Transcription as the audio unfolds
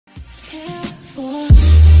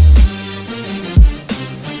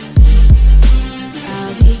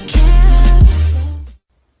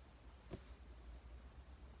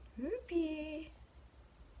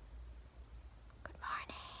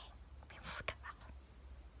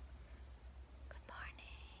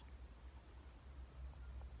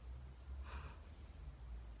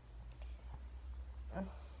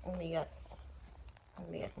Umigat.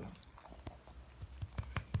 Umigat mo.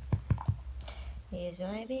 He's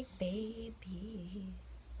my big baby.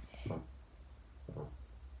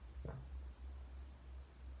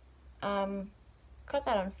 Cut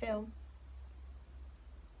that on film.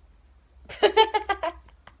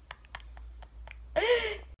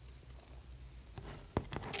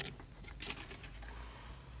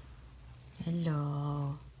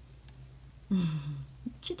 Hello.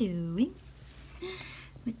 What you doing?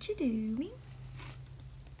 What you doing?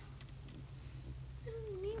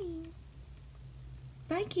 Oh, Mimi.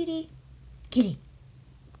 Bye, kitty. Kitty.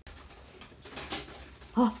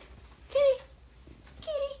 Oh, kitty.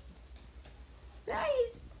 Kitty. Where are you?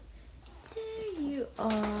 There you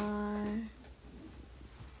are.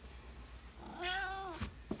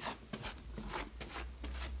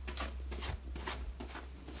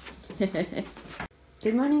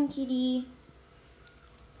 Good morning, kitty.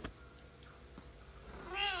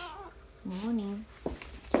 Morning.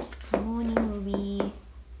 Morning, Ruby.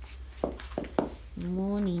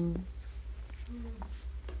 Morning.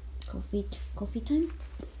 Coffee time?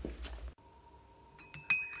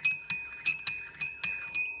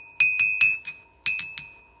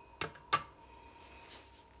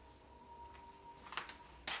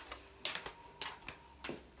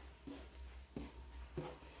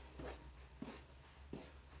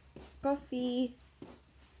 Coffee.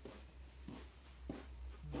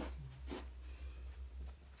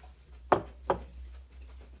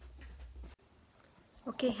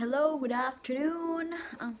 Okay, hello, good afternoon.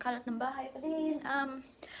 Ang kalat ng bahay pa din.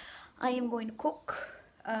 I am going to cook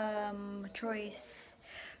Troy's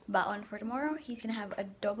baon for tomorrow. He's gonna have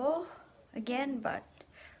adobo again, but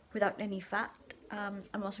without any fat.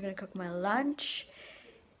 I'm also gonna cook my lunch.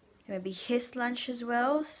 Maybe his lunch as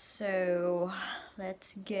well. So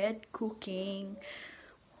let's get cooking.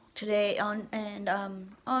 Today on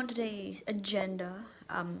today's agenda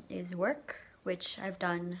is work, which I've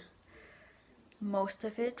done most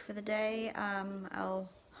of it for the day. I'll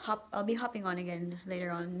be hopping on again later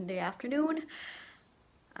on in the afternoon.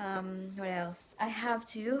 What else? I have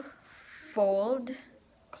to fold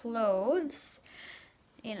clothes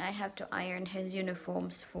and I have to iron his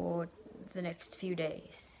uniforms for the next few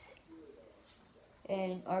days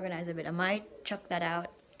and organize a bit. I might chuck that out.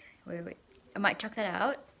 Wait. I might chuck that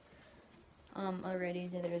out already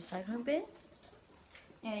to the recycling bin.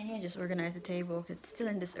 And yeah, just organize the table. It's still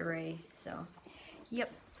in this array. So,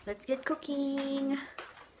 yep. Let's get cooking.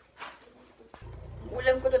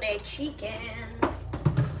 Ulam ko today, chicken.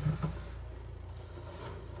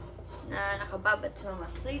 Na nakababad sa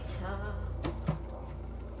masita.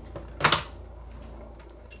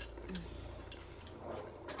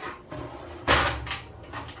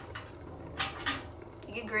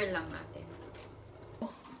 I-grill lang natin.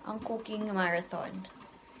 Ang cooking marathon.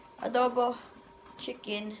 Adobo,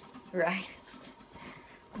 chicken, rice.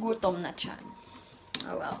 Gutom na tiyan.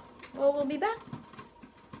 Oh well. Well, we'll be back.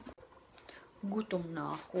 Gutom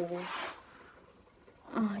na ako.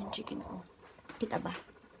 Yung chicken ko. Kita ba?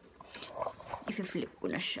 I-flip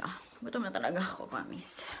ko na siya. Gutom na talaga ako,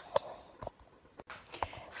 promise.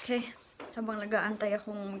 Okay. Habang nag-aantay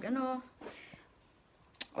akong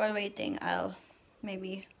while waiting, I'll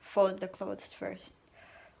maybe fold the clothes first.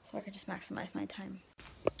 So I can just maximize my time.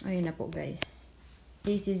 Ayun na po, guys.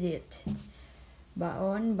 This is it.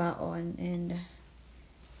 Baon, and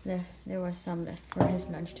there was some left for his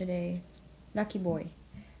lunch today. Lucky boy.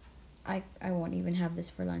 I won't even have this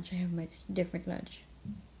for lunch. I have my different lunch.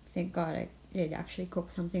 Thank God I did actually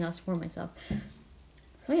cook something else for myself.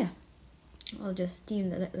 So yeah, I'll just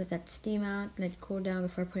let that steam out, let it cool down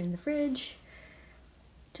before I put it in the fridge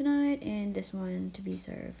tonight, and this one to be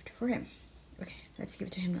served for him. Okay, let's give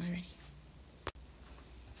it to him already.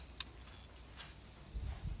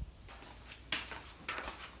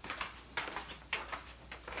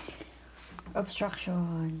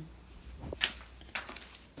 Obstruction.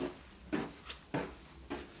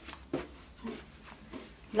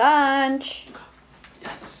 Lunch.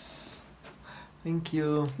 Yes. Thank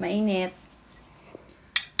you. Mainit.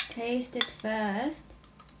 Taste it first.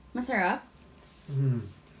 Masarap.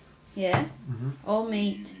 Yeah. All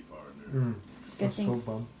meat. Good thing.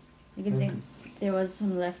 Good thing there was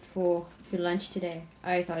some left for your lunch today.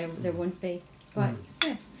 I thought there wouldn't be, but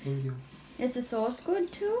yeah. Thank you. Is the sauce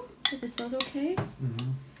good too? Is the sauce okay?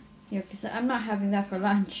 Yeah, because I'm not having that for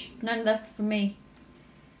lunch. None left for me.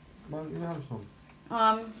 Well, you have some.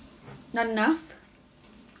 Not enough.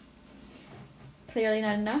 Clearly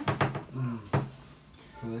not enough.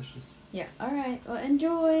 Delicious. Yeah. All right. Well,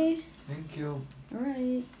 enjoy. Thank you. All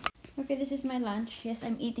right. Okay, this is my lunch. Yes,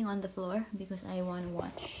 I'm eating on the floor because I want to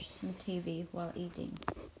watch some TV while eating.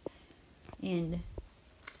 and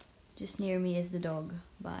just near me is the dog,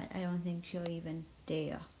 but I don't think she'll even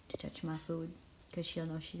dare to touch my food because she'll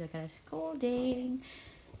know she's like got a scolding.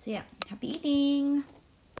 So yeah, happy eating.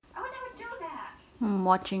 I would never do that. I'm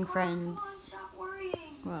watching Friends. Come on, stop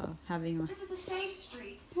worrying. Well, having This is a safe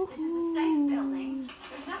street. This is a safe building.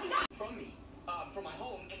 There's nothing from me, from my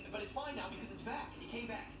home, but it's fine now because it's back. He came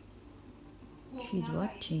back. she's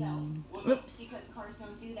watching. Oops. because cars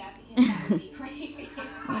don't do that because that would be crazy.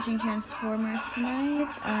 Watching Transformers tonight.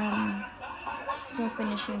 Still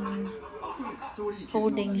finishing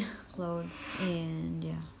folding clothes, and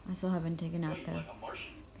yeah, I still haven't taken out the.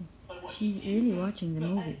 She's really watching the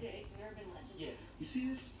movie.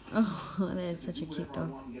 Oh, that's such a cute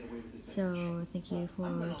dog. So thank you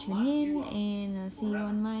for tuning in, and I'll see you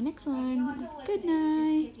on my next one. Good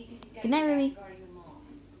night. Good night, Ruby.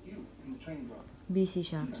 BC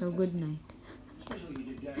Shark. So good night.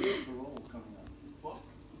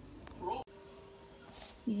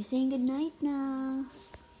 You're saying good night now.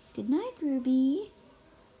 Good night, Ruby.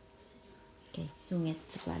 Okay, sungit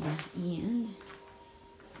sa plano. And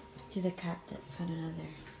to the cat that found another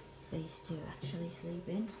space to actually sleep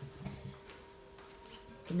in.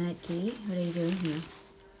 Good night, kitty. What are you doing here?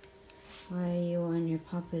 Why are you on your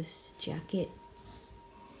papa's jacket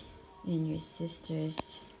and your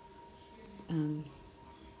sister's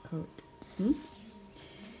coat? Hmm?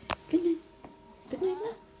 Good night. Good night,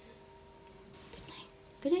 love. Good night.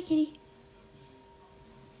 Good night, kitty.